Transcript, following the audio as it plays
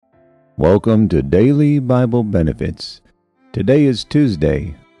Welcome to Daily Bible Benefits. Today is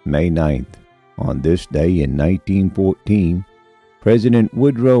Tuesday, May 9th. On this day in 1914, President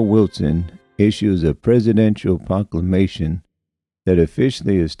Woodrow Wilson issues a presidential proclamation that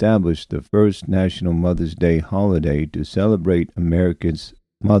officially established the first National Mother's Day holiday to celebrate America's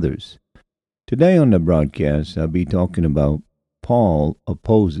mothers. Today on the broadcast, I'll be talking about Paul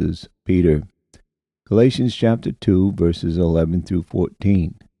opposes Peter. Galatians chapter 2, verses 11 through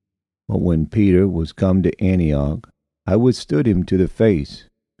 14. But when Peter was come to Antioch, I withstood him to the face,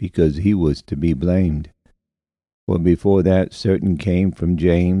 because he was to be blamed. For before that certain came from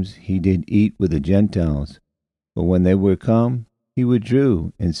James, he did eat with the Gentiles. But when they were come, he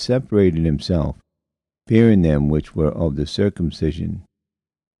withdrew and separated himself, fearing them which were of the circumcision.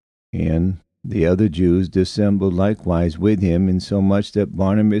 And the other Jews dissembled likewise with him, insomuch that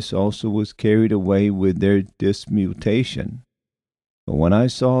Barnabas also was carried away with their dissimulation. But when I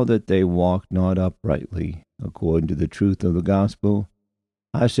saw that they walked not uprightly, according to the truth of the gospel,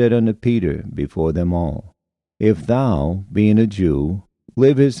 I said unto Peter before them all, If thou, being a Jew,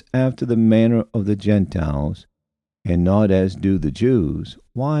 livest after the manner of the Gentiles, and not as do the Jews,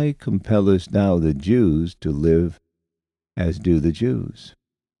 why compellest thou the Jews to live as do the Jews?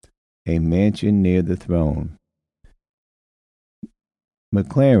 A mansion near the throne.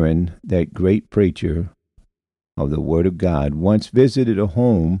 McLaren, that great preacher of the Word of God, once visited a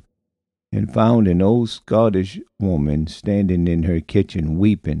home and found an old Scottish woman standing in her kitchen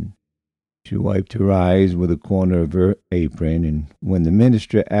weeping. She wiped her eyes with a corner of her apron, and when the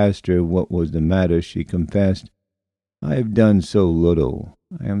minister asked her what was the matter, she confessed, I have done so little.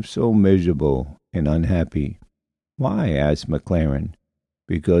 I am so miserable and unhappy. Why? Asked McLaren.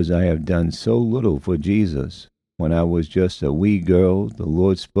 Because I have done so little for Jesus. When I was just a wee girl, the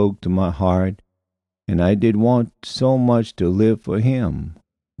Lord spoke to my heart, and I did want so much to live for him.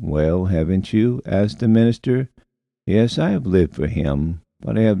 Well, haven't you? Asked the minister. Yes, I have lived for him,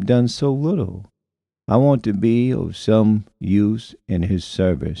 but I have done so little. I want to be of some use in his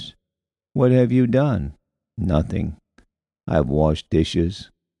service. What have you done? Nothing. I have washed dishes,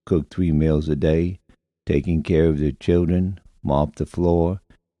 cooked 3 meals a day, taken care of the children, mopped the floor,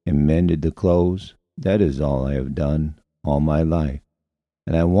 and mended the clothes. That is all I have done all my life.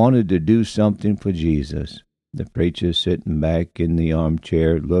 And I wanted to do something for Jesus. The preacher, sitting back in the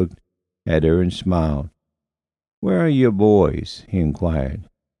armchair, looked at her and smiled. Where are your boys? He inquired.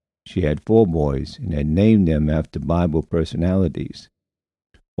 She had 4 boys, and had named them after Bible personalities.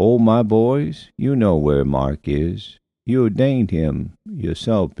 Oh, my boys, you know where Mark is. You ordained him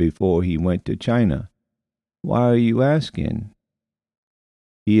yourself before he went to China. Why are you asking?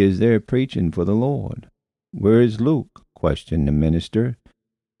 He is there preaching for the Lord. Where is Luke? Questioned the minister.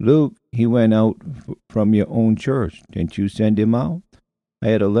 Luke, he went out from your own church. Didn't you send him out? I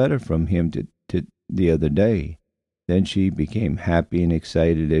had a letter from him to the other day. Then she became happy and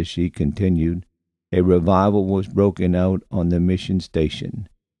excited as she continued. A revival was broken out on the mission station,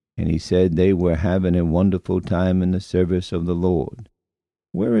 and he said they were having a wonderful time in the service of the Lord.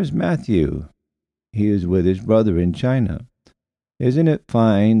 Where is Matthew? He is with his brother in China. Isn't it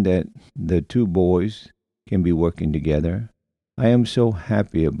fine that the 2 boys can be working together? I am so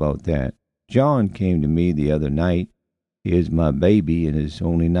happy about that. John came to me the other night. He is my baby and is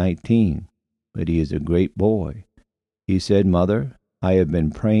only 19, but he is a great boy. He said, Mother, I have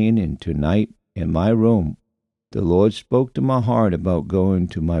been praying, and tonight in my room the Lord spoke to my heart about going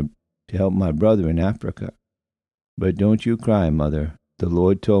to help my brother in Africa. But don't you cry, Mother. The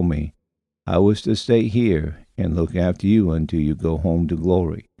Lord told me I was to stay here and look after you until you go home to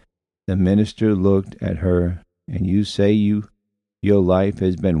glory. The minister looked at her. And you say your life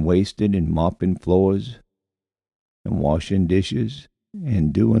has been wasted in mopping floors and washing dishes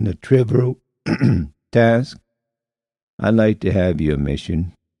and doing the trivial task? I'd like to have your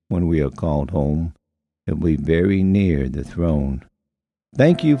mission when we are called home. It will be very near the throne.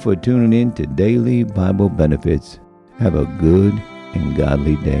 Thank you for tuning in to Daily Bible Benefits. Have a good and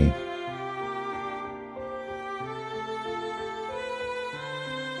godly day.